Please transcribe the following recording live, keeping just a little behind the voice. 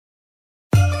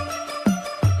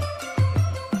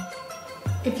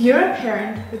If you're a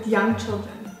parent with young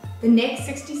children, the next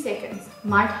 60 seconds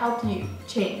might help you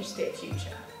change their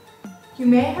future. You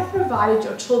may have provided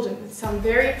your children with some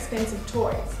very expensive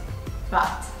toys,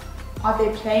 but are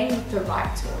they playing with the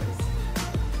right toys?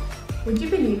 Would you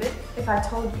believe it if I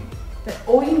told you that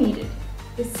all you needed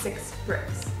is 6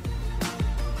 bricks?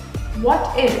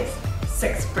 What is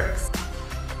 6 bricks?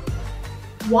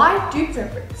 Why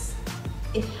Duplo bricks?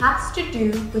 It has to do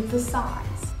with the size.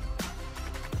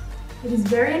 It is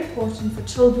very important for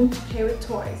children to play with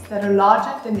toys that are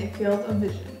larger than their field of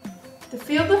vision. The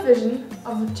field of vision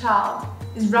of a child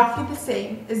is roughly the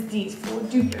same as these 4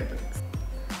 Duplo bricks.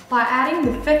 By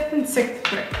adding the 5th and 6th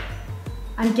brick,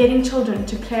 I'm getting children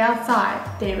to play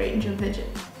outside their range of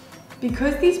vision.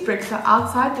 Because these bricks are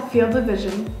outside the field of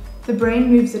vision, the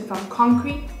brain moves it from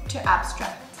concrete to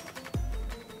abstract.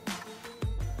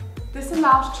 This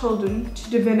allows children to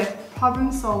develop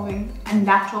problem-solving and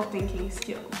lateral thinking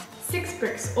skills. 6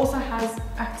 bricks also has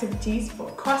activities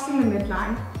for crossing the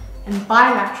midline and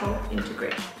bilateral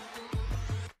integration.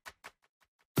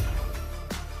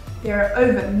 There are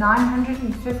over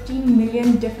 915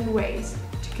 million different ways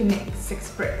to connect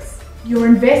 6 bricks. Your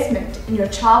investment in your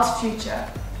child's future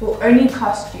will only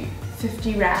cost you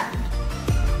 50 Rand.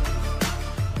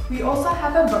 We also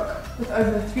have a book with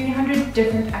over 300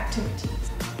 different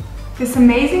activities. This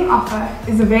amazing offer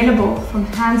is available from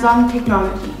Hands-On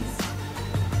Technologies.